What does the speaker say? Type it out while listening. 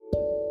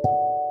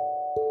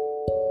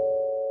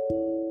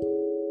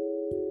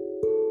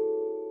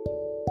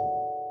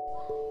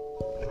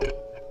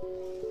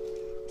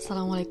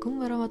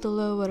Assalamualaikum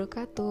warahmatullahi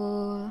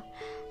wabarakatuh.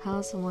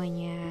 Halo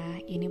semuanya,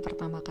 ini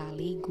pertama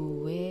kali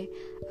gue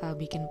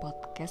bikin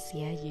podcast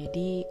ya.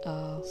 Jadi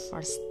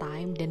first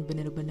time dan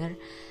bener-bener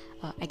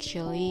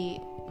actually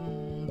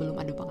belum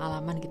ada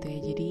pengalaman gitu ya.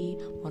 Jadi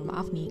mohon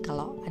maaf nih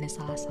kalau ada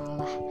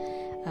salah-salah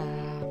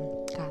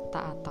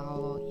kata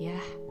atau ya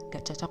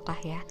gak cocok lah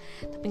ya.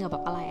 Tapi gak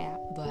apa-apa lah ya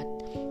buat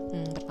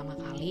pertama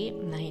kali.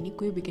 Nah ini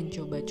gue bikin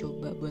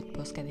coba-coba buat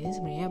podcast ini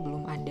sebenarnya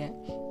belum ada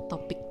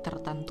topik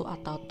tertentu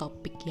atau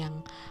topik yang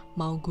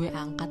mau gue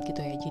angkat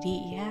gitu ya. Jadi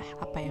ya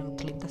apa yang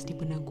terlintas di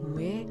benak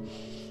gue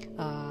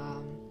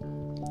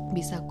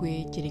bisa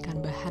gue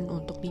jadikan bahan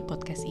untuk di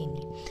podcast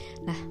ini.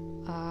 Nah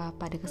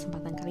pada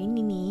kesempatan kali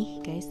ini nih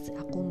guys,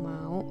 aku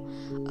mau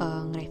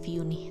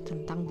nge-review nih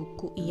tentang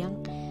buku yang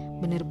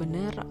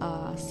benar-benar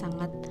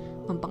sangat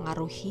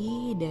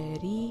mempengaruhi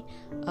dari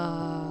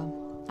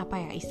apa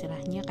ya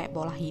istilahnya kayak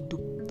pola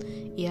hidup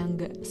yang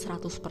gak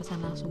 100%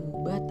 langsung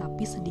ubah,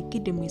 tapi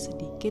sedikit demi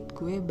sedikit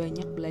gue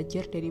banyak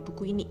belajar dari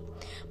buku ini.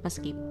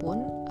 Meskipun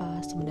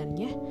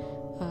sebenarnya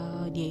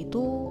dia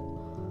itu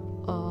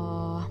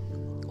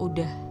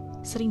udah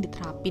sering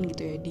diterapin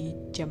gitu ya di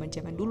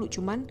zaman-zaman dulu,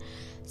 cuman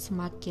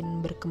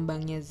semakin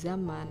berkembangnya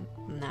zaman,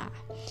 nah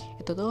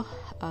itu tuh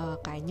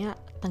kayaknya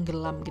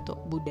tenggelam gitu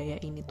budaya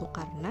ini tuh,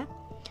 karena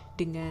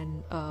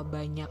dengan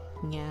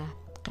banyaknya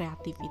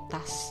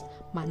kreativitas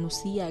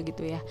manusia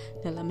gitu ya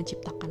dalam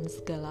menciptakan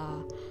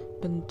segala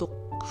bentuk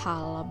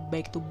hal,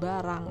 baik itu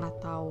barang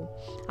atau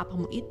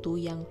apapun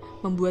itu yang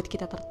membuat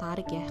kita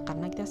tertarik ya,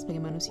 karena kita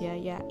sebagai manusia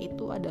ya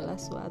itu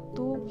adalah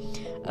suatu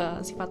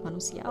sifat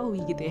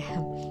manusiawi gitu ya.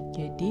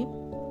 Jadi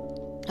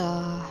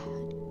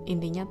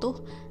intinya tuh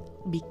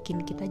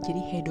bikin kita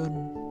jadi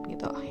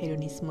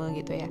hedonisme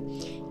gitu ya.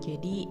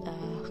 Jadi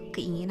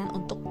keinginan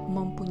untuk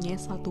mempunyai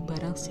suatu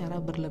barang secara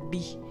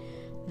berlebih.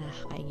 Nah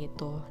kayak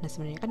gitu. Nah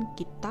sebenarnya kan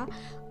kita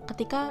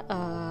ketika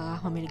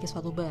memiliki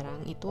suatu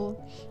barang itu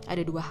ada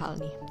dua hal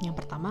nih.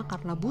 Yang pertama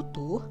karena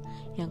butuh,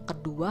 yang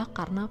kedua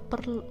karena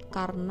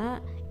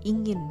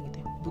ingin gitu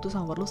ya. Butuh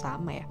sama perlu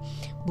sama ya.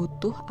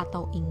 Butuh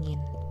atau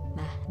ingin.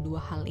 Nah dua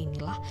hal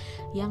inilah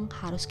yang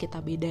harus kita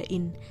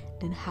bedain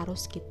dan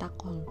harus kita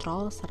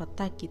kontrol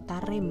serta kita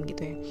rem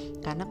gitu ya.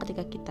 Karena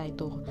ketika kita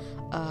itu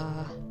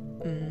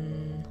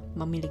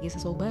memiliki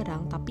sesuatu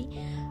barang tapi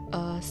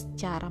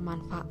secara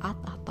manfaat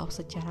atau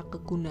secara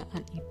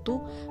kegunaan itu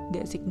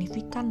gak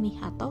signifikan nih,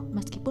 atau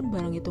meskipun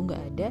barang itu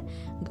gak ada,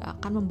 gak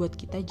akan membuat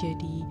kita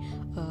jadi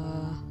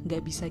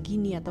gak bisa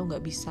gini atau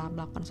gak bisa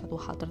melakukan suatu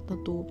hal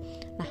tertentu.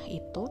 Nah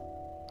itu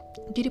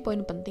jadi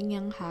poin penting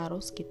yang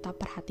harus kita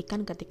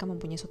perhatikan ketika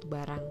mempunyai suatu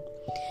barang.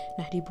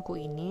 Nah di buku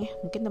ini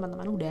mungkin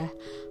teman-teman udah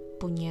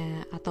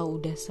punya atau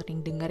udah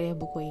sering dengar ya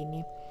buku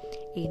ini.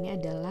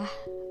 Ini adalah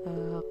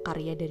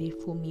karya dari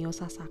Fumio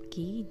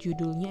Sasaki.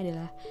 Judulnya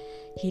adalah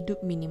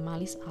Hidup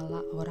Minimalis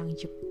ala Orang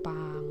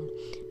Jepang.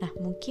 Nah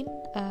mungkin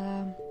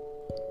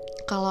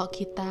kalau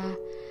kita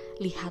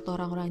lihat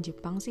orang-orang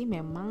Jepang sih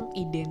memang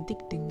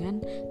identik dengan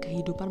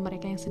kehidupan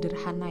mereka yang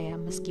sederhana ya,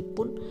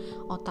 meskipun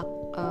otak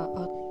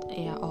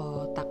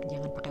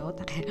jangan pakai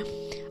otak ya,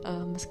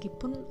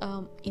 meskipun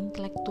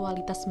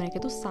intelektualitas mereka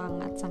itu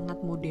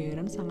sangat-sangat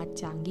modern, sangat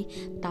canggih,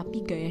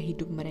 tapi gaya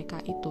hidup mereka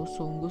itu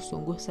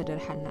sungguh-sungguh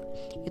sederhana.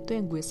 Itu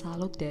yang gue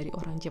salut dari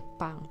orang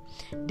Jepang,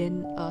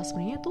 dan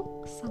sebenarnya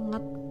tuh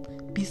sangat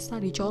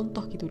bisa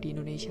dicontoh gitu di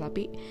Indonesia,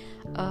 tapi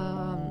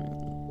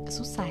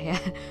susah ya.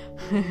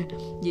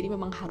 Jadi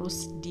memang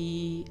harus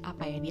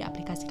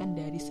diaplikasikan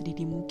dari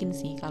sedini mungkin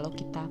sih. Kalau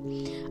kita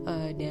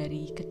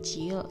dari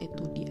kecil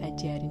itu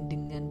diajarin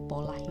dengan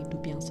pola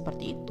hidup yang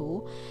seperti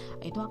itu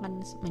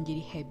akan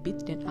menjadi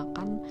habit dan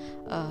akan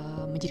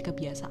menjadi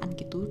kebiasaan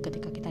gitu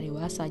ketika kita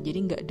dewasa.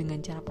 Jadi nggak dengan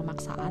cara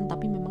pemaksaan,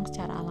 tapi memang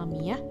secara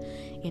alamiah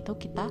itu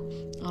kita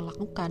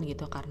lakukan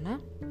gitu. Karena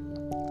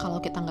kalau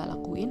kita nggak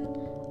lakuin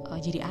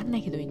jadi aneh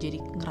gitu ya, jadi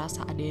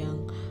ngerasa ada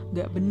yang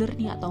nggak bener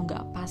nih atau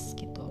nggak pas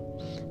gitu.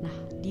 Nah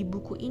di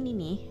buku ini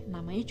nih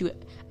namanya juga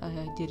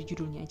dari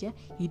judulnya aja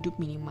Hidup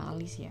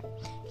Minimalis ya.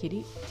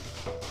 Jadi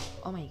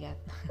oh my god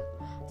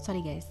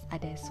sorry guys,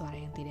 ada suara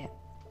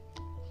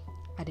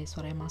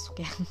yang masuk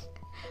yang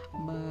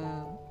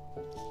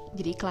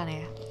jadi iklan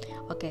ya.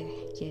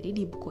 Oke, jadi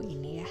di buku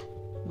ini ya,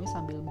 gue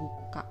sambil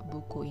buka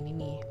buku ini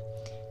nih.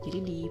 Jadi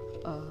di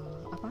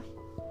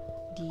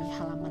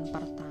halaman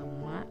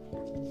pertama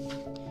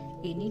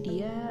ini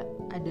dia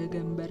ada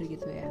gambar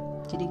gitu ya.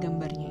 Jadi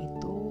gambarnya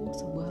itu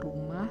sebuah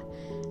rumah.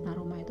 Nah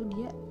rumah itu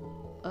dia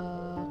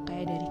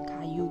kayak dari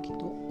kayu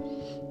gitu,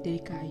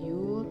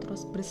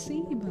 terus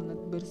bersih banget,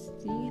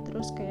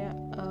 terus kayak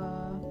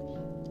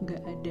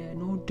nggak ada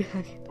noda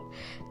gitu,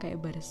 kayak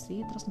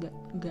bersih, terus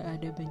nggak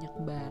ada banyak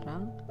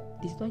barang.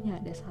 Di situ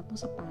hanya ada satu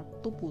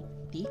sepatu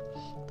putih,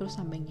 terus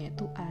sampingnya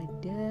itu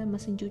ada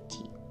mesin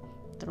cuci,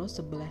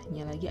 terus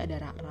sebelahnya lagi ada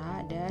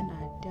rak-rak dan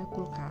ada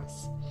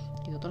kulkas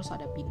gitu, terus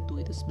ada pintu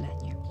itu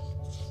sebelahnya.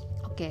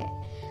 Oke,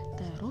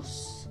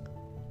 terus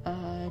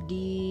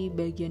di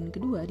bagian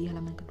kedua, di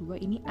halaman kedua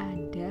ini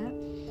ada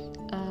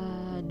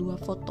dua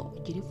foto.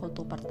 Jadi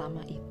foto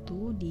pertama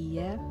itu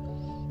dia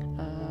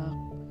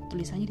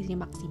tulisannya di sini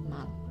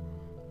maksimal.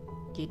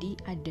 Jadi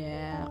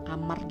ada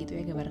kamar gitu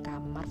ya, gambar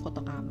kamar, foto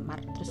kamar.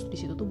 Terus di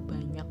situ tuh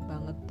banyak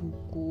banget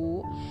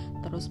buku,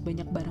 terus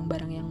banyak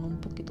barang-barang yang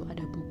numpuk gitu.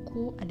 Ada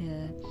buku,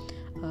 ada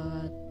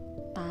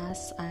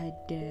tas,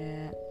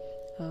 ada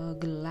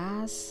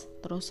gelas,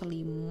 terus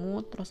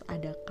selimut, terus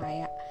ada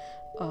kayak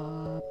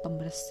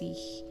pembersih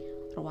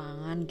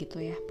ruangan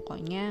gitu ya.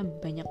 Pokoknya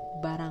banyak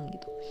barang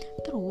gitu.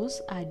 Terus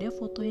ada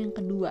foto yang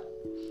kedua.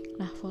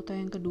 Nah, foto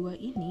yang kedua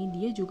ini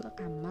dia juga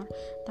kamar,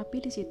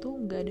 tapi di situ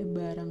nggak ada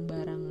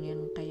barang-barang yang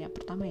kayak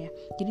pertama ya.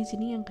 Jadi di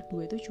sini yang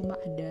kedua itu cuma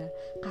ada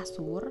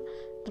kasur,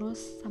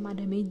 terus sama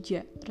ada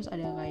meja, terus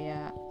ada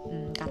kayak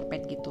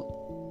karpet gitu.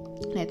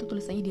 Nah, itu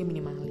tulisannya dia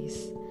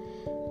minimalis.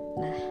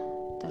 Nah,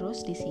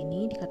 terus di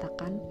sini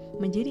dikatakan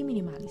menjadi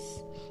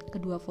minimalis.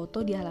 Kedua foto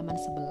di halaman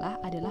sebelah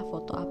adalah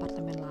foto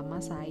apartemen lama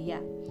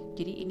saya.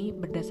 Jadi ini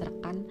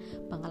berdasarkan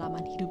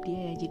pengalaman hidup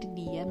dia ya. Jadi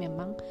dia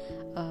memang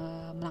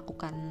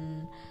melakukan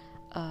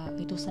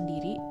itu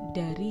sendiri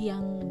dari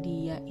yang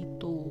dia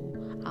itu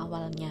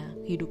awalnya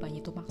kehidupannya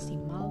itu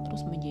maksimal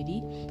terus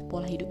menjadi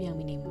pola hidup yang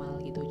minimal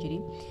gitu. Jadi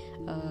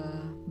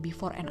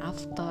before and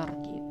after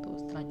gitu.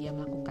 Setelah dia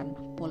melakukan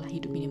pola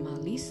hidup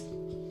minimalis,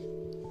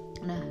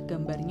 nah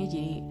gambarnya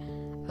jadi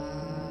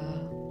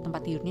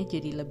tempat tidurnya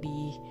jadi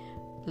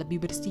lebih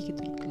bersih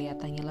gitu,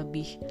 kelihatannya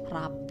lebih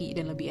rapi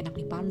dan lebih enak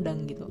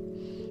dipandang gitu.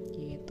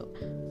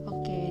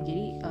 Oke,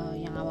 jadi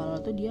yang awal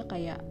tuh dia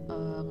kayak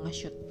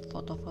nge-shoot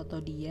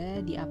foto-foto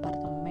dia di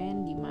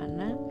apartemen, di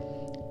mana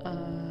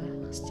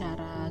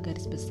secara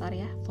garis besar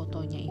ya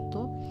fotonya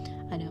itu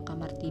ada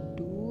kamar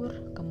tidur,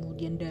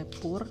 kemudian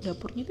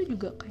dapurnya itu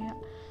juga kayak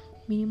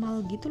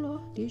minimal gitu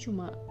loh. Dia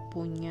cuma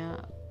punya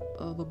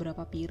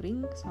beberapa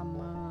piring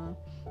sama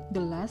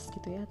gelas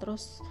gitu ya.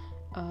 Terus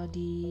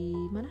di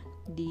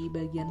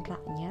bagian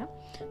raknya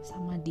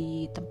sama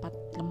di tempat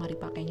lemari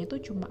pakainya tuh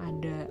cuma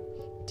ada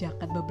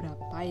jaket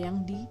beberapa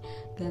yang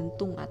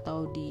digantung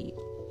atau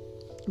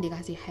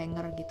dikasih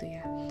hanger gitu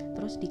ya.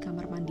 Terus di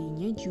kamar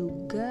mandinya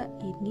juga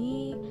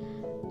ini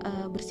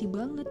bersih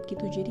banget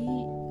gitu, jadi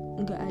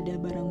nggak ada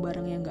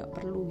barang-barang yang nggak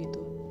perlu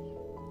gitu.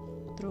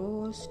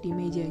 Terus di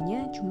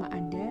mejanya cuma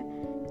ada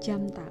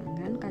jam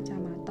tangan,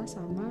 kacamata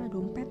sama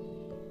dompet.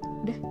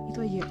 Udah itu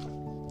aja.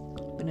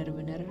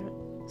 Benar-benar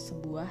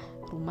sebuah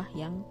rumah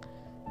yang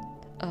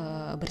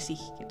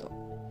bersih gitu.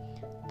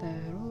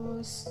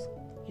 Terus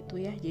itu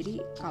ya,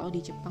 jadi kalau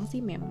di Jepang sih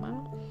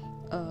memang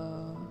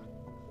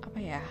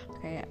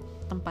kayak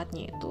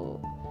tempatnya itu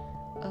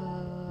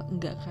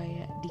nggak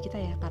kayak di kita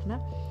ya,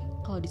 karena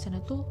kalau di sana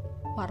tuh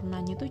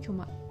warnanya tuh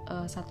cuma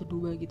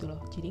 1-2 gitu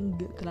loh, jadi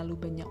nggak terlalu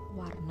banyak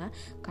warna.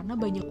 Karena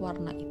banyak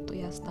warna itu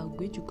ya setahu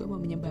gue juga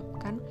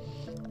menyebabkan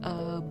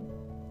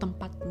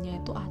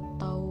tempatnya itu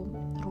atau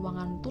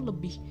ruangan tuh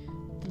lebih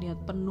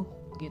terlihat penuh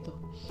gitu.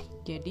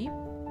 Jadi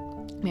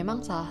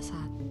memang salah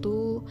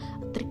satu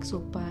trik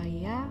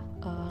supaya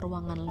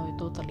ruangan lo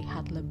itu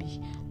terlihat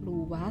lebih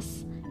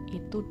luas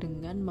itu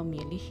dengan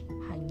memilih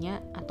hanya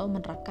atau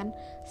menerapkan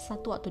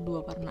 1 atau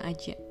 2 warna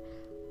aja,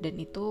 dan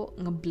itu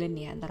ngeblend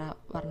ya antara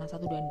warna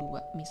 1 dan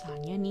 2.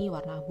 Misalnya nih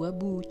warna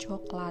abu-abu,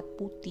 coklat,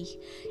 putih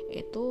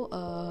itu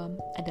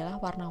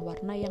adalah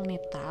warna-warna yang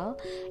netral,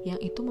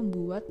 yang itu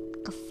membuat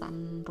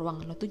kesan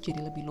ruangan lo tuh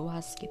jadi lebih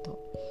luas gitu.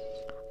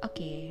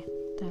 Oke,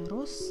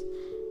 terus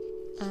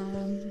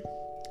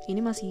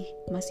ini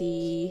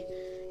masih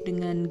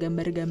dengan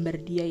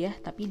gambar-gambar dia ya,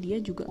 tapi dia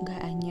juga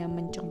nggak hanya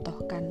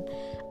mencontohkan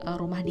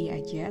rumah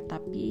dia aja,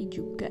 tapi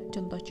juga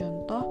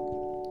contoh-contoh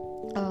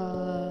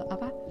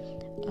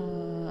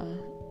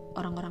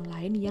orang-orang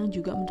lain yang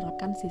juga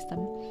menerapkan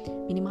sistem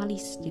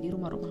minimalis. Jadi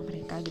rumah-rumah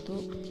mereka gitu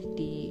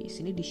di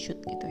sini di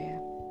shoot gitu ya,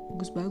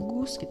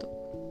 bagus-bagus gitu,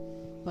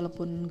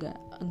 walaupun nggak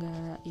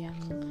yang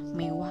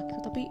mewah gitu,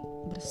 tapi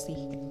bersih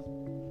gitu.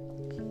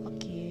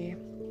 Oke.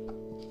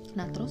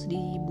 Nah terus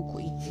di buku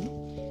ini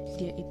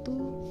dia itu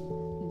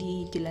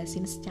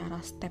dijelasin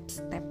secara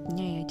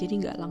step-stepnya ya, jadi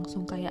nggak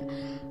langsung kayak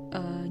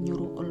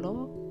nyuruh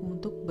lo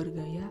untuk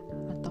bergaya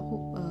atau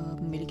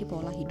memiliki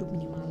pola hidup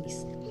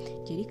minimalis.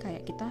 Jadi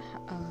kayak kita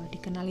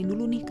dikenalin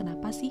dulu nih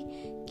kenapa sih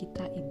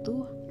kita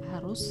itu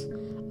harus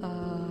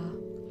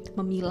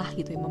memilah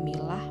gitu ya,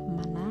 memilah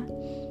mana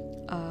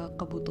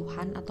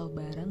kebutuhan atau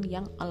barang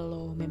yang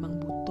lo memang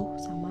butuh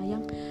sama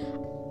yang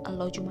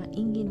lo cuma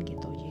ingin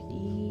gitu.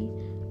 Jadi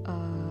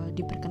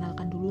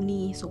diperkenalkan dulu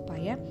nih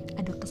supaya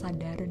ada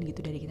kesadaran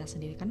gitu dari kita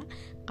sendiri, karena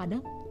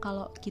kadang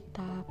kalau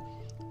kita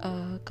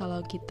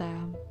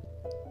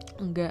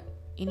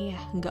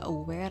nggak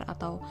aware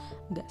atau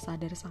nggak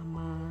sadar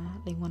sama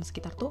lingkungan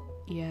sekitar tuh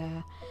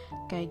ya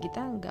kayak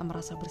kita nggak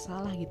merasa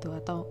bersalah gitu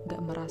atau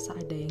nggak merasa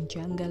ada yang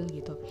janggal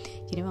gitu.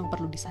 Jadi memang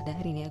perlu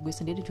disadarin ya, gue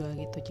sendiri juga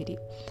gitu,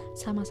 jadi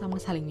sama-sama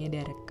saling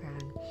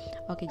menyadarkan.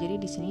 Oke, jadi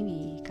di sini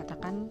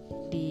dikatakan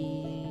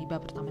di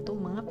bab pertama itu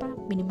mengapa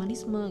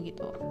minimalisme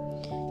gitu.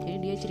 Jadi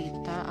dia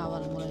cerita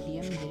awal mula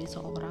dia menjadi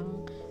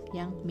seorang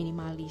yang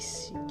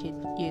minimalis,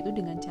 yaitu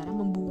dengan cara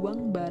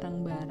membuang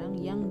barang-barang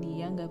yang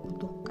dia nggak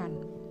butuhkan.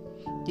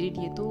 Jadi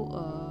dia tuh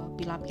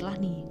pilah-pilah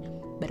nih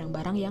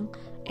barang-barang yang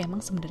emang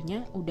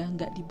sebenarnya udah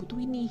nggak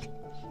dibutuhin nih,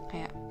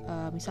 kayak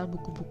misal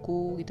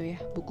buku-buku gitu ya,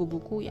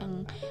 buku-buku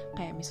yang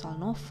kayak misal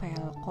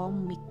novel,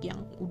 komik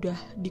yang udah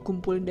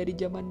dikumpulin dari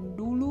zaman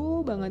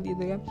dulu banget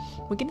gitu kan.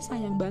 Mungkin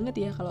sayang banget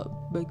ya kalau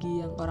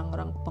bagi yang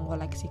orang-orang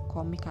pengoleksi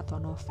komik atau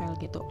novel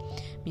gitu.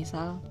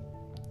 Misal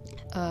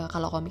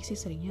kalau komik sih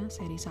seringnya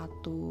seri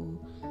 1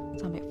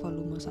 sampai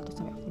volume 1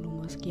 sampai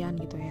volume sekian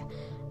gitu ya.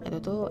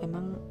 Itu tuh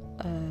emang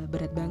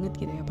berat banget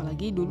gitu ya,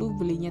 apalagi dulu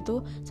belinya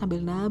tuh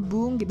sambil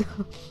nabung gitu.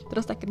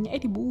 Terus akhirnya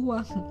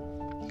dibuang.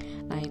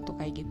 Nah itu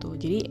kayak gitu.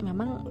 Jadi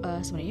memang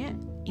sebenarnya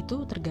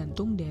itu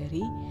tergantung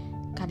dari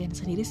kalian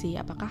sendiri sih,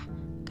 apakah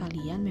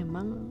kalian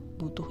memang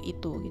butuh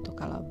itu gitu.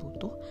 Kalau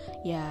butuh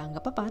ya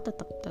nggak apa-apa,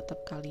 tetap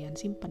kalian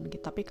simpen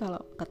gitu. Tapi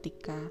kalau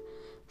ketika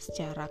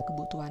secara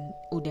kebutuhan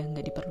udah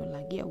nggak diperlukan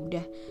lagi, ya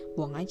udah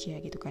buang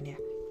aja gitu kan ya.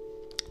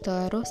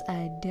 Terus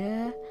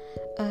ada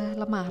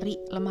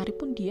lemari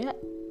pun dia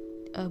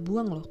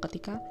buang loh,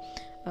 ketika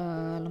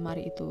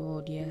lemari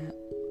itu dia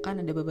kan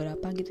ada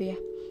beberapa gitu ya.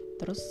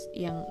 Terus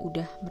yang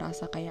udah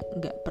merasa kayak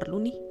nggak perlu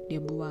nih dia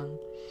buang.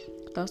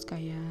 Terus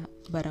kayak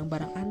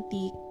barang-barang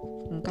antik,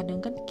 kadang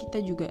kan kita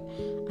juga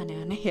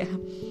aneh-aneh ya,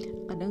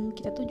 kadang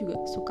kita tuh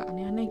juga suka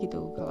aneh-aneh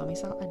gitu. Kalau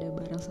misal ada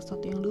barang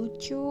sesuatu yang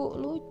lucu,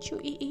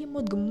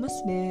 mood gemes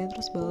deh,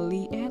 terus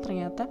beli,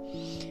 ternyata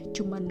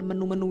cuman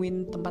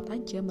menu-menuin tempat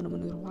aja,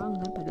 menu-menuin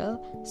ruangan, padahal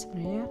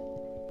sebenarnya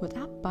buat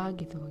apa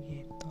gitu.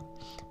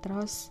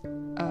 Terus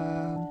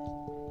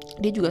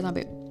dia juga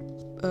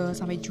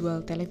sampai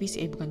jual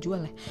televisi, bukan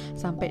jual ya,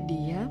 sampai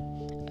dia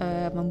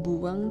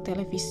membuang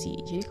televisi.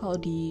 Jadi kalau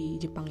di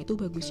Jepang itu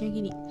bagusnya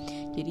gini,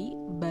 jadi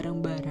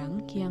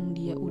barang-barang yang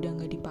dia udah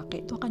nggak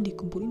dipakai itu akan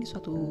dikumpulin di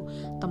suatu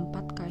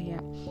tempat, kayak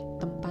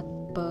tempat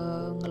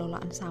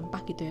pengelolaan sampah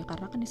gitu ya,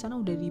 karena kan di sana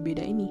udah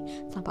dibedain nih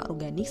sampah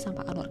organik,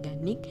 sampah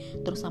anorganik,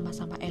 terus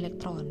sampah-sampah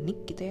elektronik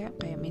gitu ya,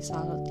 kayak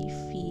misal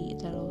TV,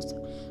 terus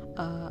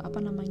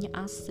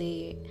AC,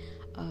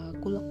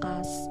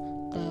 kulkas,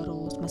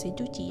 terus mesin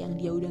cuci yang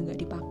dia udah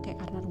nggak dipakai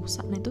karena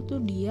rusak. Nah itu tuh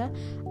dia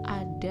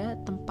ada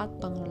tempat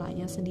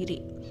pengelolaannya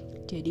sendiri.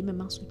 Jadi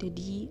memang sudah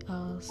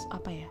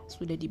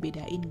sudah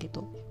dibedain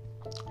gitu.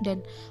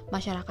 Dan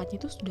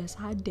masyarakatnya itu sudah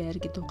sadar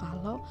gitu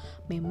kalau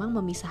memang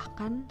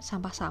memisahkan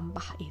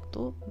sampah-sampah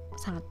itu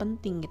sangat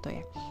penting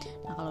gitu ya.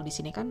 Nah kalau di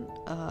sini kan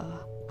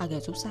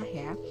agak susah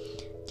ya.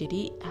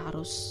 Jadi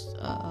harus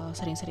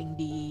sering-sering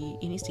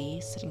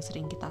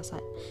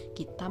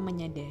kita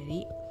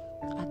menyadari,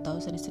 atau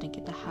sering-sering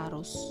kita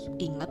harus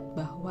ingat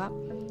bahwa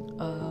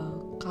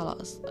kalau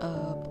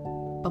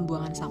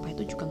pembuangan sampah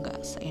itu juga nggak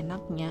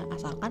seenaknya,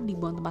 asalkan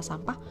dibuang tempat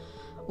sampah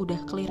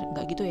udah clear,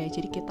 nggak gitu ya.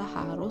 Jadi kita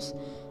harus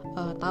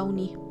tahu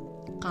nih,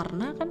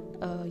 karena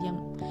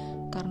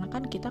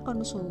kan kita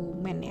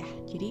konsumen ya,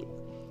 jadi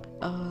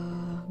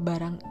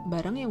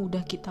barang yang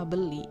udah kita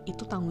beli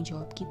itu tanggung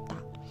jawab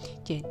kita.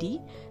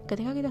 Jadi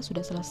ketika kita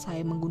sudah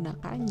selesai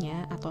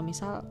menggunakannya, atau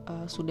misal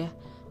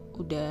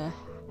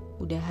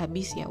udah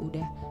habis ya,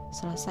 udah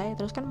selesai,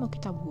 terus kan mau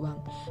kita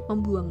buang.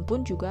 Membuang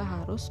pun juga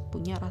harus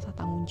punya rasa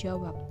tanggung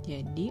jawab,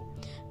 jadi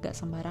gak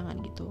sembarangan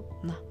gitu.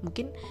 Nah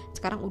mungkin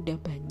sekarang udah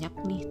banyak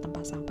nih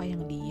tempat sampah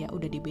yang dia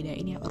udah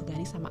dibedain ya,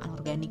 organik sama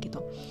anorganik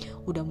gitu.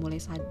 Udah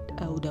mulai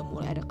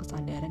ada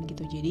kesadaran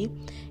gitu. Jadi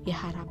ya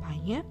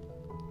harapannya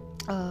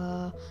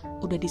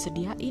udah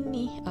disediain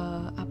nih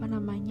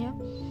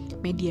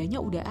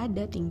medianya udah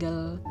ada,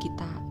 tinggal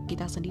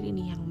kita sendiri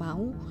nih yang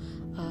mau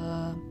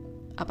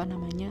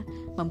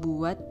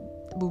membuat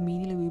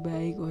bumi ini lebih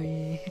baik.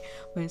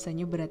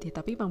 Bahasanya berat ya,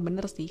 tapi emang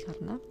bener sih,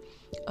 karena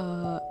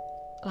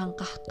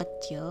langkah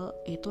kecil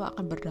itu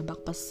akan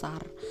berdampak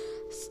besar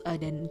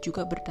dan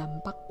juga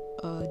berdampak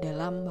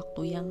dalam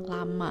waktu yang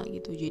lama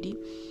gitu. Jadi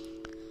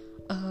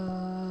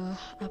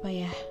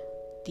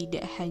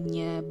tidak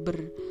hanya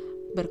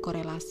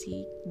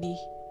berkorelasi di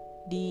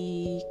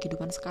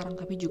kehidupan sekarang,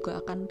 tapi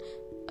juga akan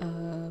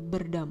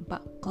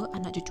berdampak ke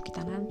anak cucu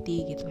kita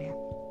nanti gitu ya.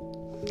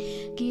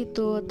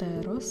 Gitu.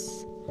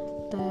 Terus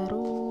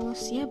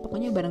ya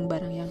pokoknya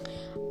barang-barang yang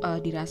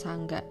dirasa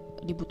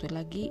nggak dibutuhin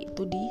lagi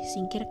itu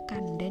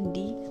disingkirkan dan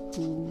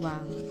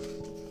dibuang.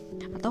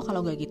 Atau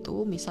kalau nggak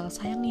gitu, misal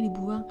sayang nih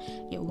dibuang,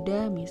 ya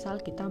udah misal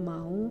kita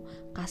mau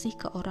kasih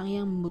ke orang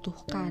yang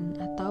membutuhkan,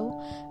 atau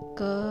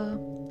ke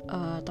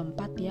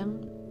tempat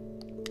yang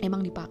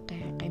emang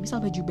dipakai. Kayak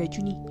misal baju-baju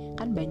nih,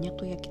 kan banyak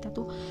tuh ya, kita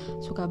tuh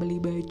suka beli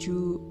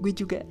baju, gue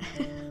juga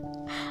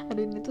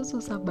aduh ini tuh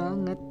susah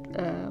banget,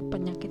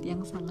 penyakit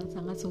yang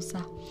sangat-sangat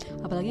susah,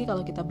 apalagi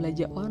kalau kita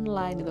belanja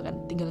online gitu kan,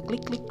 tinggal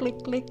klik,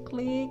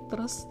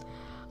 terus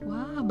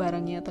wah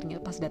barangnya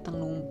ternyata pas datang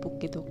numpuk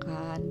gitu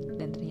kan,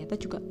 dan ternyata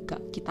juga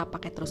gak kita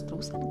pakai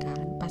terus-terusan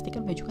kan, pasti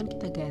kan baju kan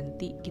kita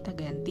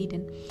ganti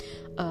dan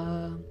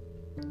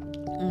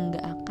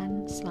nggak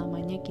akan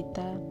selamanya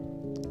kita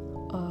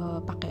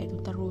pakai itu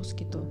terus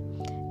gitu.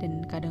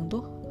 Dan kadang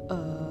tuh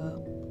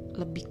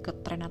lebih ke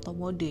tren atau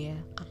mode ya,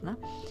 karena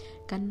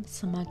kan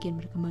semakin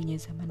berkembangnya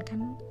zaman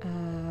kan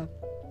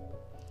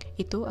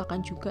itu akan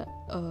juga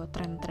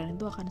tren-tren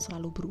itu akan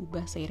selalu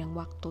berubah seiring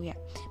waktu ya.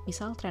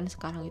 Misal tren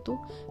sekarang itu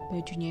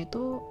bajunya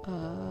itu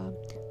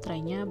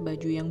trennya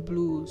baju yang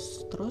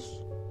blues,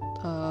 terus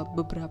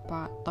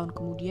beberapa tahun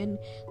kemudian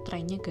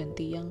trennya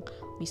ganti yang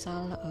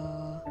misal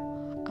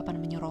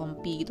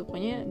rompi gitu.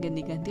 Pokoknya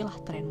ganti-ganti lah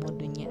tren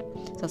modenya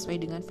sesuai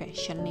dengan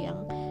fashion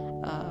yang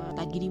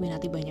lagi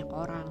diminati banyak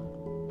orang.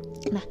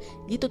 Nah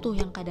gitu tuh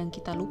yang kadang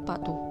kita lupa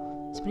tuh,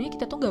 sebenarnya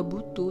kita tuh nggak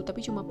butuh tapi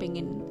cuma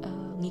pengen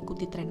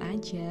ngikuti tren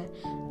aja.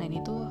 Nah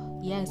ini tuh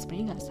ya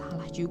sebenarnya nggak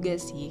salah juga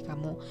sih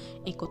kamu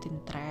ikutin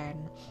tren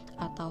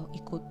atau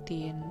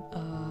ikutin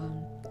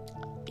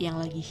yang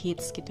lagi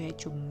hits gitu ya,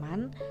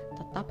 cuman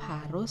tetap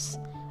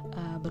harus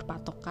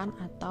berpatokan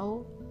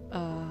atau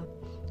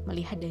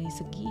melihat dari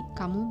segi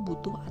kamu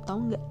butuh atau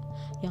enggak.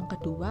 Yang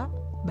kedua,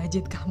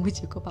 budget kamu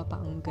cukup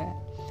apa enggak.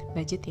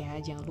 Budget ya,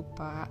 jangan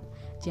lupa.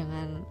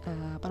 Jangan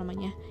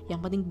yang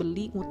penting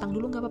beli, ngutang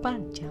dulu enggak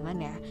apa-apa. Jangan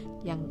ya.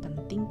 Yang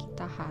penting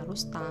kita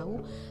harus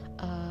tahu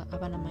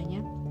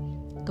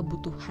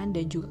kebutuhan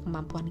dan juga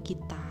kemampuan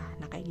kita.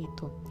 Nah, kayak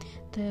gitu.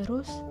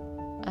 Terus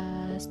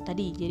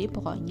tadi jadi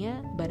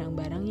pokoknya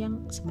barang-barang yang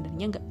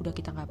sebenarnya udah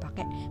kita nggak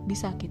pakai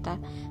bisa kita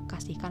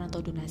kasihkan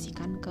atau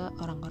donasikan ke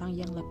orang-orang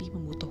yang lebih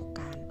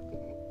membutuhkan.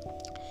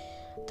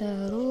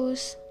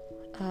 Terus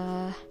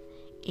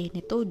ini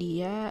tuh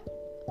dia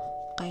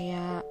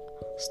kayak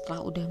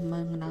setelah udah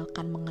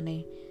mengenalkan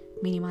mengenai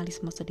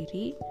minimalisme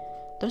sendiri,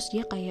 terus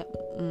dia kayak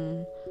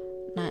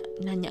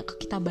nanya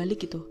ke kita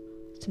balik gitu,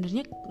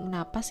 sebenarnya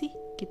kenapa sih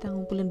kita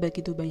ngumpulin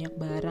begitu banyak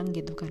barang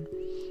gitu kan.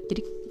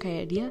 Jadi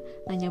kayak dia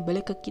nanya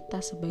balik ke kita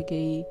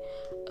sebagai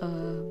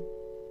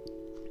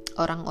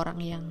orang-orang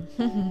yang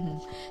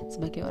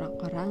sebagai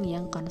orang-orang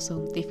yang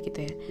konsumtif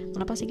gitu ya.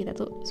 Kenapa sih kita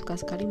tuh suka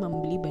sekali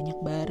membeli banyak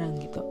barang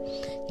gitu.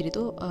 Jadi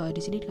tuh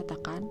di sini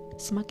dikatakan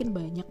semakin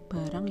banyak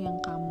barang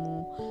yang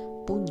kamu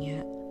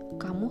punya,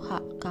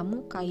 kamu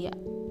kayak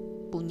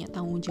punya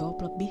tanggung jawab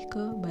lebih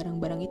ke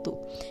barang-barang itu.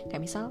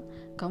 Kayak misal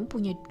kamu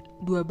punya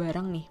 2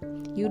 barang nih,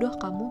 yaudah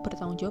kamu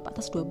bertanggung jawab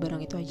atas 2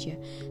 barang itu aja.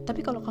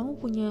 Tapi kalau kamu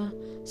punya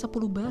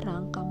 10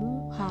 barang,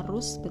 kamu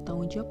harus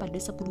bertanggung jawab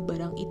pada 10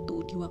 barang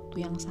itu di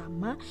waktu yang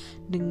sama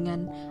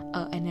dengan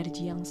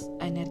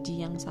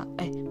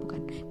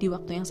di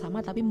waktu yang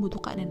sama tapi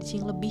membutuhkan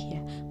energi yang lebih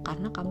ya.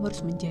 Karena kamu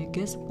harus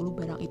menjaga 10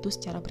 barang itu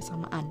secara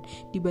bersamaan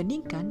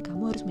dibandingkan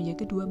kamu harus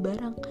menjaga 2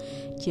 barang.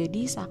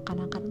 Jadi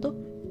seakan-akan tuh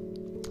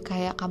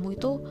kayak kamu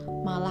itu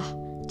malah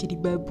jadi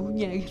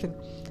babunya gitu,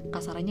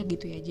 kasarannya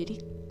gitu ya.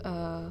 Jadi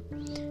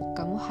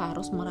kamu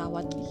harus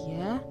merawat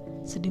dia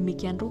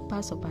sedemikian rupa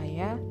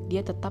supaya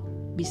dia tetap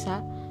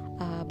bisa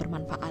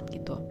bermanfaat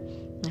gitu.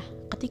 Nah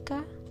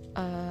ketika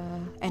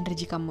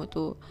energi kamu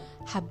tuh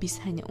habis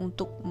hanya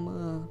untuk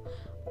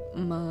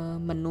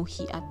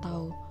memenuhi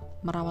atau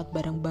merawat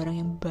barang-barang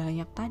yang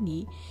banyak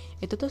tadi,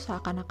 itu tuh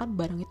seakan-akan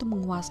barang itu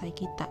menguasai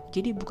kita.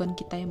 Jadi bukan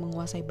kita yang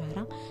menguasai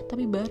barang,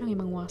 tapi barang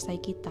yang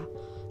menguasai kita.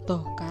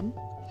 Tuh kan,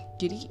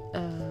 jadi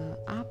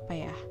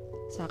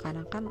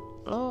seakan-akan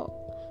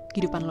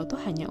kehidupan lo tuh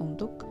hanya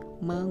untuk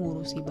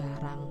mengurusi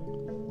barang.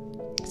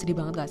 Sedih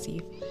banget gak sih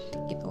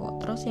gitu.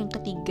 Terus yang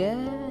ketiga,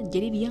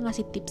 jadi dia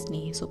ngasih tips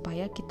nih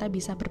supaya kita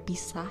bisa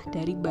berpisah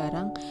dari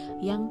barang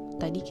yang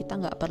tadi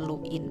kita gak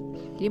perluin.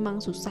 Jadi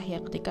memang susah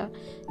ya ketika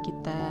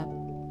kita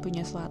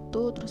punya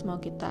sesuatu terus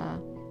mau kita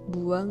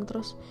buang,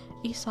 terus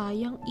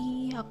sayang,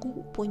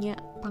 aku punya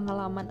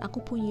pengalaman,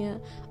 aku punya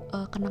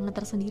kenangan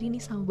tersendiri nih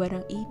sama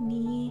barang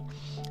ini,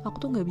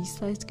 aku tuh nggak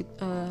bisa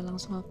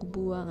langsung aku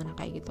buang. Nah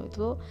kayak gitu,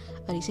 itu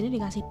di sini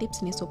dikasih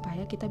tips nih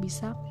supaya kita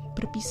bisa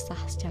berpisah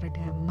secara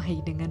damai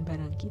dengan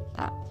barang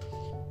kita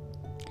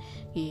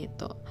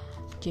gitu.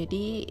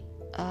 Jadi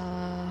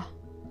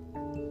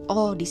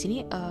di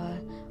sini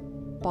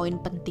poin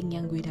penting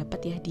yang gue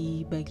dapat ya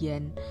di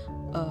bagian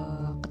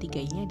ketiga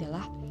ini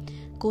adalah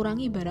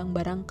kurangi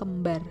barang-barang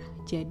kembar.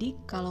 Jadi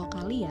kalau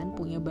kalian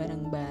punya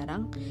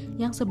barang-barang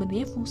yang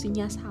sebenarnya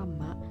fungsinya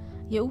sama,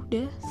 ya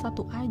udah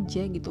satu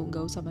aja gitu,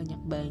 nggak usah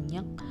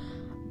banyak-banyak.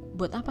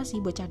 Buat apa sih?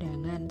 Buat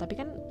cadangan. Tapi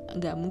kan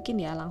nggak mungkin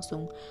ya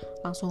langsung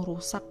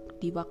rusak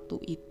di waktu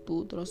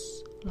itu.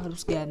 Terus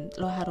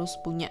lo harus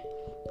punya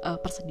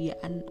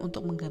persediaan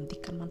untuk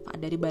menggantikan manfaat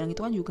dari barang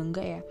itu kan juga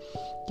enggak ya.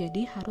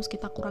 Jadi harus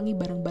kita kurangi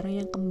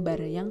barang-barang yang kembar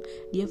yang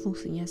dia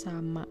fungsinya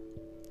sama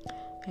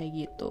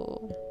kayak gitu.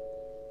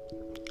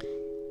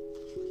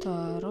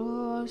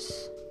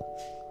 Terus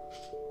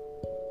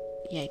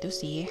ya itu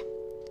sih,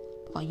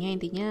 pokoknya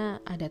intinya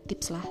ada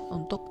tips lah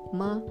untuk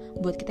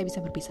membuat kita bisa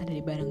berpisah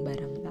dari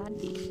barang-barang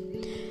tadi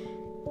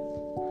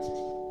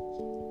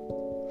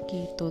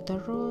gitu.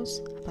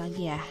 Terus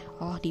apalagi ya,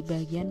 di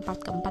bagian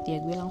part keempat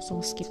ya, gue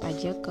langsung skip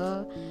aja ke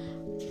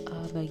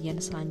bagian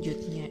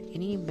selanjutnya.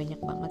 Ini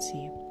banyak banget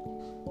sih.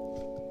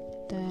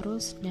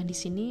 Terus dan di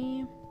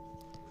sini,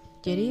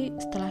 jadi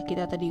setelah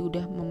kita tadi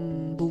udah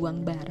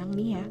membuang barang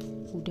nih ya,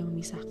 udah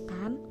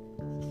memisahkan,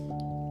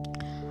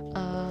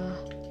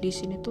 di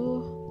sini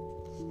tuh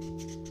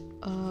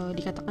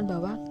dikatakan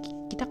bahwa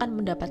kita akan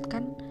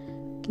mendapatkan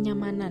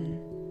kenyamanan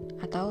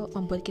atau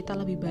membuat kita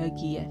lebih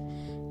bahagia.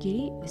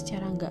 Jadi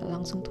secara nggak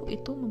langsung tuh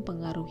itu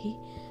mempengaruhi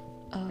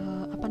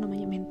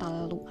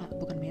mental lu,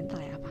 bukan mental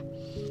ya,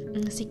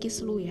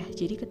 psikis lu ya.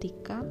 Jadi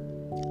ketika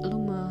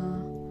lu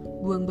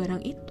buang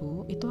barang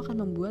itu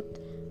akan membuat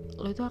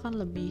lo itu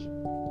akan lebih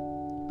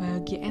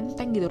bahagia,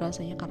 enteng gitu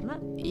rasanya, karena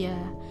ya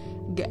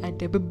gak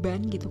ada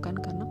beban gitu kan.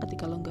 Karena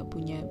ketika lo gak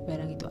punya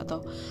barang itu,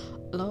 atau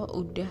lo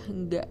udah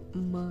gak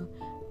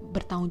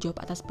bertanggung jawab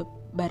atas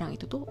barang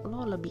itu tuh,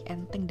 lo lebih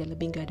enteng dan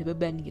lebih gak ada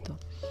beban gitu,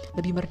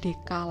 lebih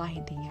merdeka lah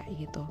intinya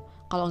gitu.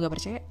 Kalau gak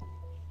percaya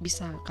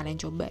bisa kalian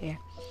coba ya,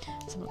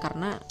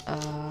 karena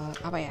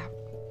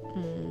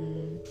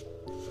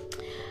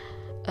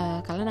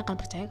kalian akan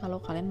percaya kalau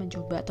kalian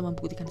mencoba atau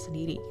membuktikan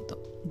sendiri gitu.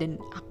 Dan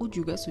aku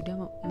juga sudah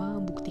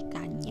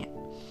membuktikannya,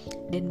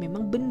 dan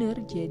memang bener.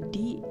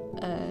 Jadi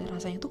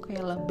rasanya tuh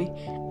kayak lebih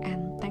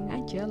enteng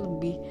aja,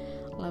 lebih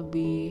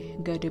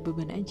gak ada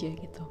beban aja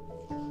gitu.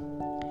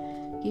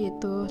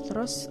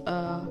 Terus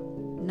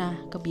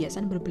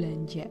kebiasaan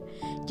berbelanja.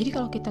 Jadi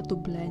kalau kita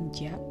tuh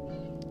belanja,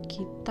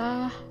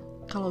 kita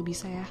kalau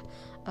bisa ya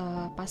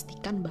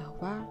pastikan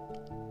bahwa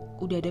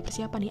udah ada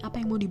persiapan nih apa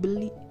yang mau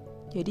dibeli.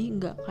 Jadi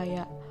nggak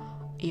kayak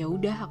ya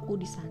udah aku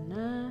di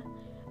sana,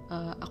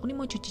 aku nih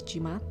mau cuci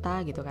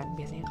mata gitu kan.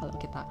 Biasanya kalau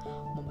kita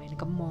mau main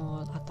ke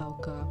mall atau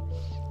ke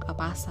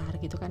pasar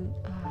gitu kan,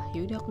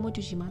 ya udah aku mau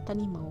cuci mata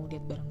nih, mau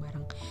lihat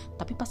barang-barang.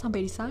 Tapi pas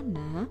sampai di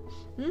sana,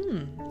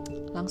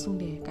 langsung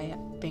deh kayak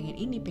pengen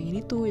ini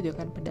pengen itu gitu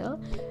kan. Padahal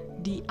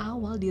di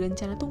awal di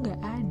rencana tuh nggak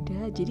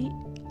ada. Jadi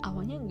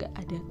awalnya nggak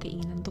ada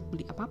keinginan untuk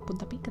beli apapun,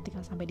 tapi ketika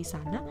sampai di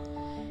sana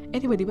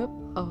tiba-tiba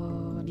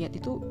lihat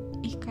itu,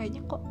 kayaknya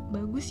kok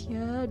bagus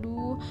ya,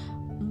 aduh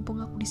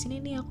mumpung aku di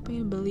sini nih aku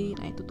pengen beli.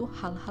 Nah itu tuh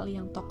hal-hal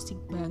yang toksik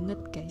banget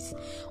guys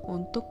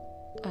untuk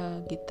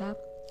kita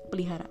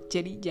pelihara.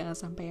 Jadi jangan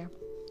sampai ya.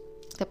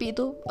 Tapi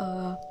itu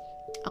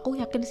aku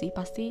yakin sih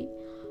pasti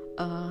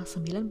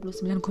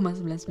 99,99%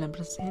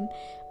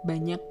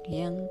 banyak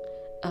yang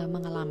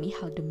mengalami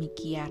hal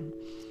demikian.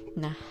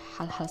 Nah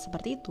hal-hal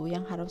seperti itu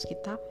yang harus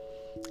kita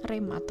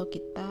rem atau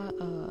kita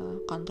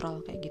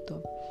kontrol kayak gitu.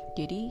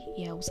 Jadi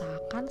ya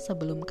usahakan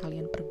sebelum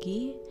kalian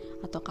pergi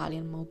atau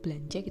kalian mau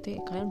belanja gitu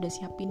ya, kalian udah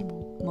siapin nih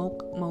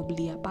mau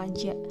beli apa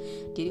aja.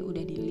 Jadi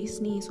udah di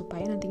list nih,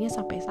 supaya nantinya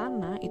sampai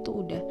sana itu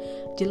udah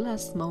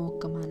jelas mau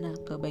kemana,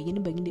 ke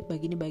begini,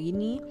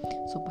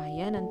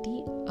 supaya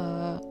nanti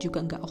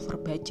juga nggak over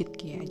budget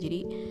ya.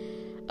 Jadi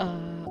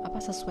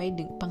sesuai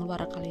dengan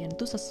pengeluaran kalian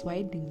tuh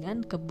sesuai dengan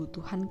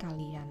kebutuhan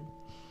kalian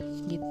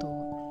gitu.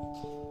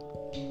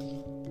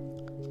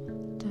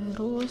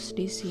 Terus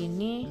di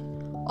sini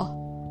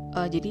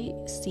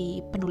jadi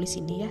si penulis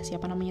ini ya,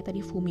 siapa namanya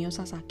tadi, Fumio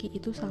Sasaki,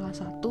 itu salah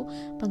satu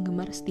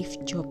penggemar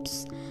Steve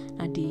Jobs.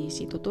 Nah di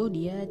situ tuh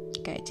dia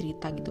kayak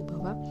cerita gitu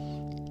bahwa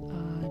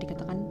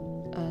dikatakan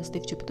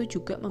Steve Jobs itu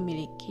juga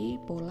memiliki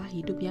pola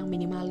hidup yang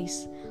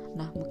minimalis.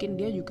 Nah mungkin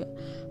dia juga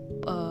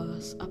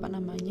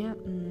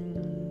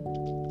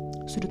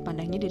sudut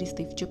pandangnya dari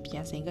Steve Jobs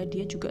ya, sehingga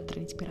dia juga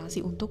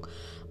terinspirasi untuk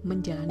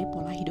menjalani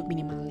pola hidup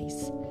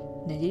minimalis.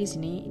 Nah jadi di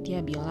sini dia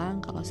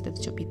bilang kalau Steve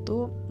Jobs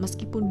itu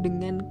meskipun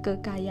dengan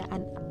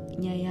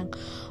kekayaannya yang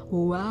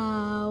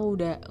wow,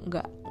 udah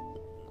nggak,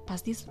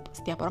 pasti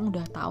setiap orang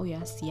udah tahu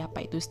ya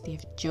siapa itu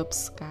Steve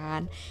Jobs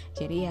kan.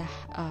 Jadi ya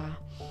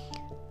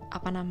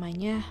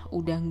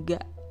udah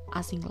nggak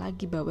asing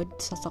lagi bahwa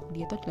sosok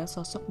dia itu adalah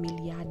sosok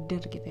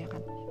miliarder gitu ya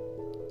kan.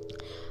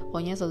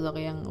 Pokoknya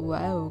sosok yang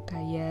wow,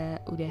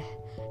 kayak udah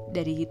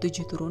dari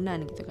 7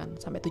 turunan gitu kan,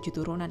 sampai 7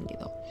 turunan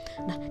gitu.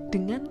 Nah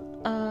dengan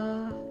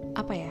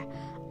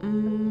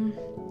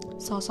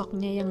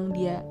sosoknya yang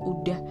dia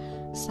udah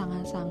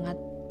sangat-sangat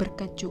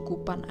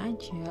berkecukupan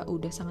aja,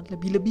 udah sangat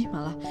lebih-lebih,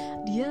 malah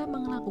dia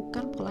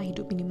melakukan pola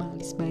hidup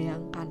minimalis.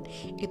 Bayangkan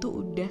itu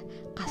udah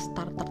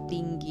kastar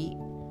tertinggi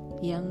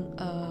yang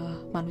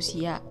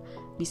manusia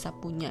bisa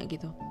punya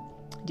gitu.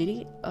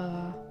 Jadi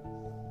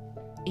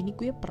ini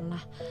gue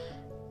pernah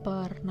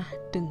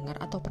dengar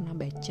atau pernah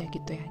baca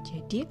gitu ya.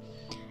 Jadi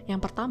yang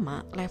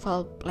pertama,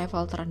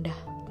 level terendah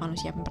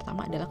manusia yang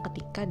pertama adalah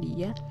ketika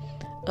dia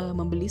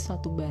membeli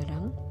suatu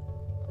barang,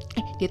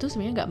 dia tuh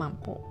sebenarnya nggak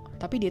mampu,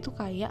 tapi dia tuh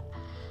kayak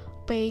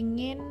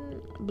pengen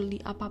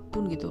beli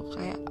apapun gitu,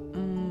 kayak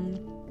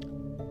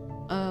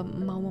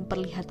mau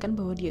memperlihatkan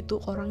bahwa dia tuh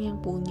orang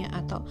yang punya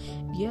atau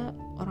dia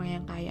orang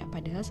yang kaya,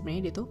 padahal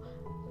sebenarnya dia tuh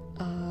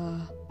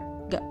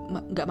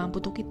nggak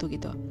mampu untuk itu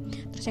gitu.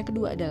 Terus yang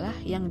kedua adalah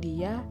yang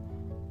dia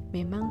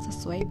memang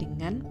sesuai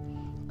dengan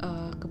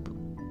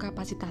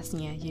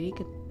kapasitasnya. Jadi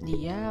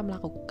dia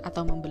melakukan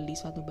atau membeli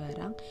suatu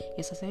barang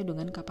ya sesuai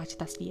dengan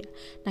kapasitas dia.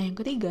 Nah yang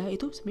ketiga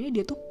itu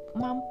sebenarnya dia tuh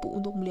mampu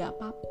untuk beli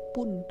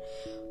apapun,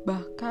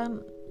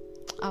 bahkan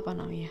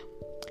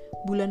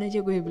bulan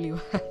aja gue beli.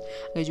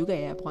 Nggak juga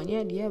ya,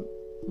 pokoknya dia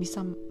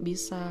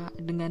bisa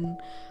dengan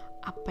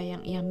apa yang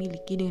ia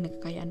miliki, dengan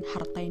kekayaan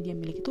harta yang dia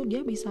miliki itu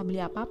dia bisa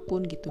beli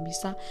apapun gitu,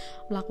 bisa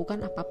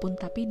melakukan apapun,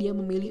 tapi dia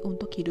memilih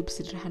untuk hidup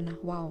sederhana.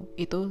 Wow,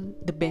 itu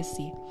the best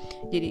sih.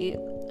 Jadi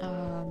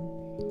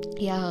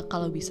ya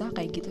kalau bisa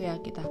kayak gitu ya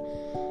kita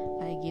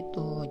kayak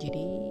gitu.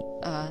 Jadi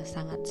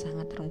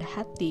sangat-sangat rendah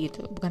hati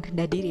gitu, bukan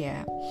rendah diri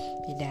ya,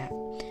 beda.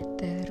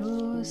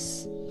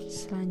 Terus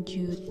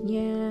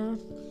selanjutnya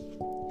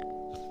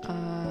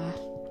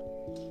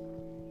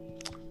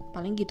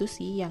paling gitu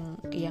sih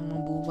yang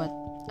membuat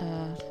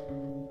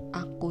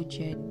aku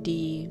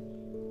jadi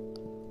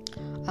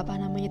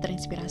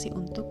terinspirasi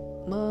untuk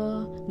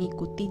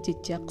mengikuti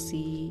jejak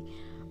si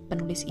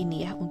penulis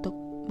ini ya, untuk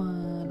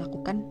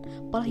melakukan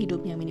pola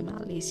hidupnya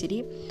minimalis.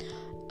 Jadi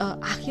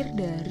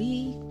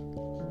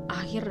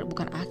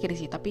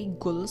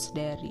goals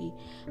dari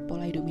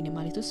pola hidup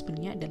minimalis itu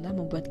sebenarnya adalah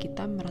membuat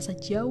kita merasa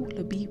jauh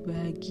lebih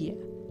bahagia.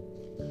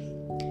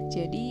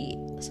 Jadi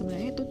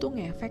sebenarnya itu tuh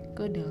ngefek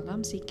ke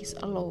dalam psikis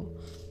lo.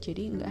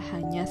 Jadi nggak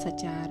hanya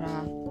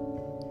secara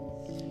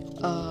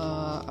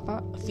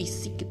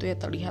fisik gitu ya,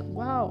 terlihat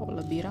wow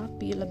lebih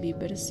rapi, lebih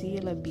bersih,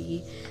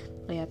 lebih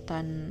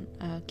kelihatan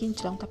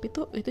kinclong, tapi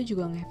itu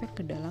juga ngefek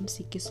ke dalam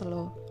psikis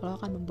lo.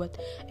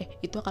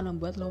 Itu akan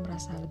membuat lo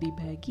merasa lebih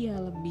bahagia,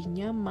 lebih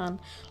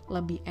nyaman,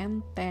 lebih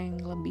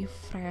enteng, lebih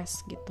fresh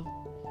gitu.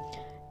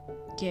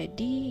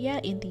 Jadi ya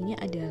intinya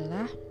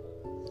adalah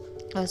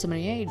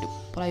sebenarnya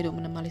pola hidup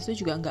minimalis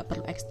itu juga nggak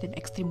perlu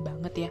ekstrim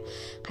banget ya.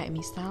 Kayak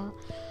misal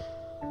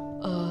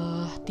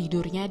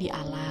tidurnya di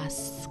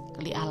alas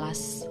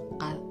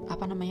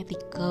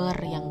tikar,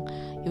 yang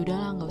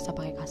yaudahlah nggak usah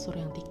pakai kasur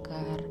yang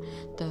tikar.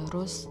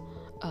 Terus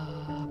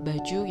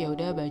baju ya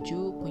udah baju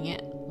punya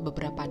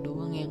beberapa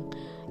doang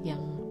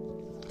yang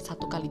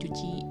satu kali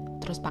cuci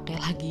terus pakai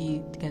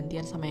lagi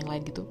gantian sama yang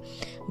lain gitu.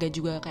 Nggak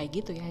juga kayak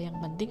gitu ya. Yang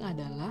penting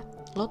adalah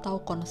lo tahu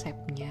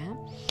konsepnya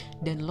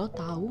dan lo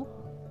tahu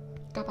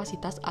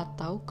kapasitas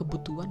atau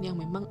kebutuhan yang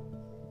memang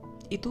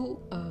itu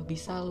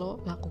bisa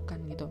lo lakukan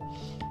gitu.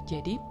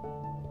 Jadi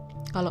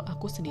kalau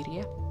aku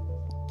sendiri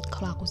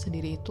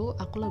itu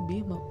aku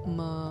lebih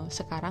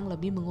sekarang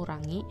lebih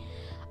mengurangi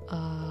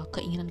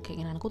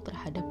keinginanku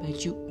terhadap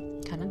baju.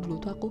 Karena dulu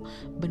tuh aku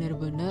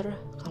bener-bener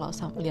kalau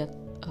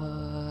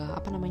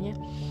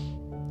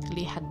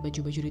lihat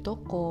baju-baju di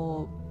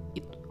toko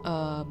itu,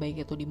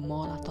 baik itu di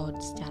mall atau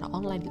secara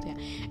online gitu ya,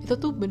 itu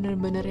tuh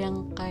bener-bener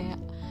yang kayak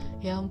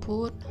ya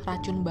ampun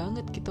racun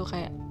banget gitu,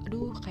 kayak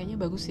aduh kayaknya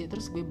bagus ya,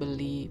 terus gue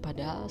beli,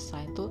 padahal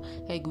setelah itu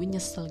kayak gue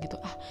nyesel gitu,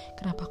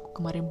 kenapa aku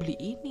kemarin beli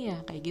ini ya,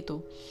 kayak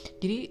gitu.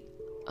 Jadi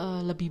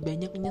lebih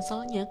banyak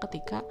nyeselnya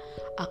ketika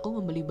aku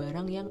membeli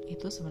barang yang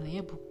itu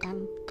sebenarnya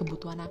bukan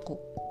kebutuhan aku.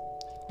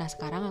 Nah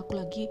sekarang aku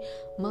lagi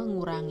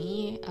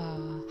mengurangi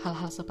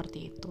hal-hal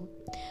seperti itu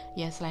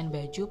ya. Selain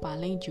baju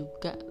paling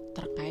juga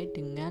terkait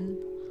dengan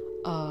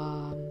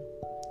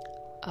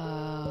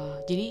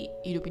jadi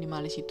hidup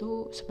minimalis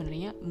itu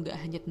sebenarnya nggak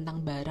hanya tentang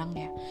barang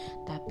ya,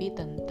 tapi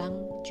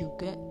tentang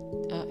juga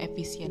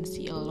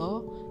efisiensi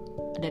lo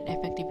dan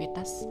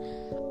efektivitas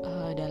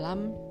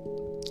dalam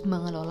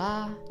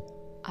mengelola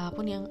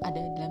apapun yang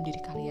ada dalam diri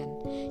kalian.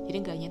 Jadi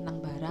nggak hanya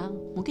tentang barang,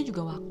 mungkin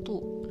juga waktu.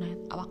 Nah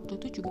waktu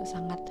itu juga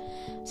sangat,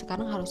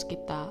 sekarang harus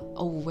kita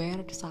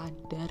aware,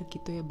 sadar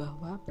gitu ya,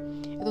 bahwa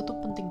itu tuh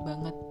penting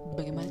banget.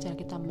 Bagaimana cara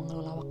kita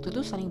mengelola waktu itu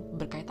saling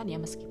berkaitan ya,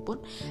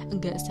 meskipun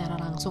enggak secara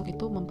langsung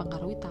itu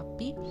mempengaruhi,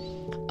 tapi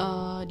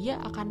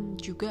dia akan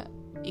juga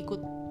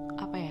ikut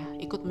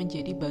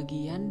menjadi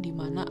bagian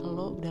dimana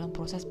lo dalam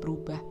proses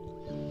berubah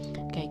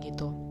kayak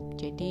gitu.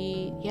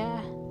 Jadi ya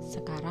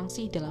sekarang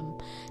sih dalam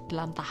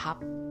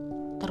tahap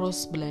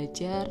terus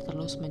belajar,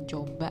 terus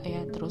mencoba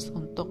ya, terus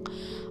untuk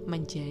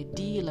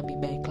menjadi lebih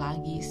baik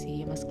lagi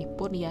sih,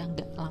 meskipun ya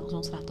nggak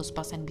langsung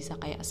 100% bisa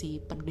kayak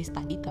si penulis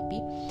tadi, tapi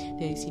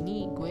dari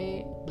sini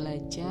gue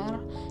belajar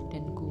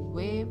dan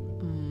gue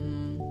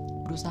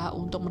berusaha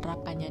untuk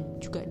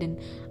menerapkannya juga. Dan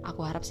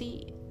aku harap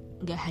sih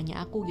nggak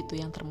hanya aku gitu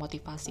yang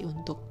termotivasi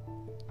untuk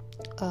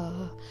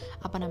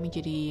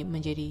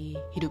menjadi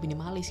hidup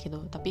minimalis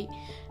gitu, tapi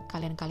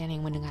kalian-kalian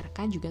yang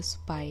mendengarkan juga,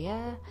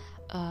 supaya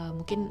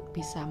mungkin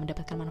bisa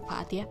mendapatkan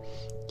manfaat ya.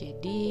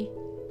 Jadi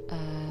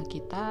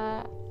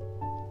kita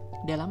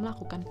dalam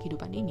melakukan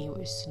kehidupan ini,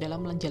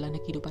 dalam menjalani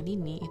kehidupan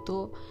ini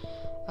itu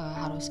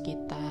harus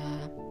kita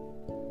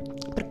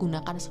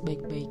pergunakan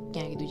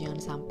sebaik-baiknya gitu. Jangan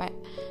sampai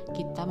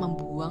kita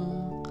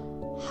membuang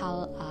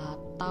hal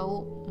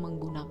atau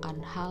menggunakan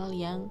hal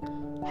yang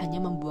hanya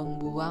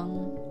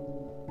membuang-buang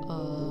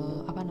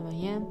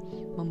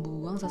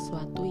membuang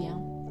sesuatu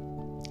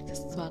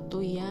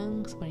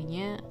yang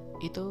sebenarnya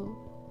itu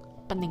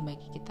penting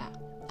bagi kita.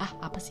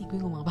 Apa sih gue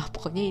ngomong apa?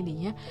 Pokoknya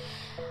intinya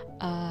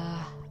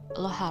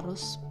lo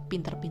harus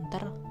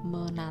pintar-pintar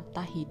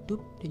menata hidup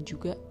dan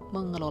juga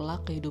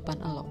mengelola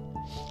kehidupan lo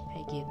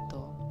kayak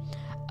gitu.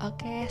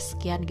 Oke,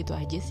 sekian gitu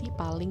aja sih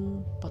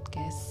paling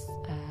podcast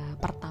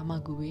pertama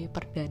gue,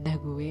 perdana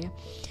gue.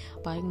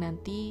 Paling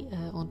nanti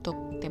untuk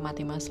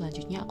tema-tema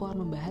selanjutnya aku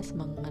akan membahas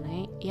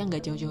mengenai yang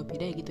gak jauh-jauh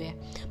beda gitu ya.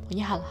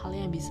 Pokoknya hal-hal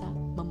yang bisa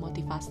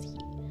memotivasi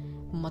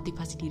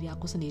diri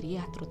aku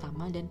sendiri ya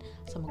terutama, dan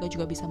semoga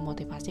juga bisa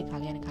memotivasi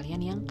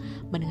kalian-kalian yang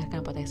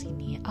mendengarkan podcast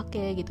ini.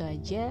 Oke, gitu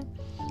aja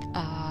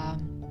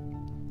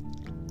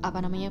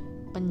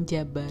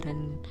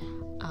penjabaran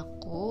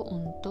aku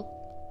untuk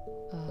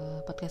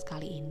podcast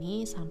kali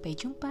ini. Sampai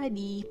jumpa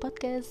di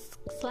podcast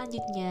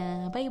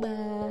selanjutnya. Bye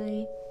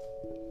bye.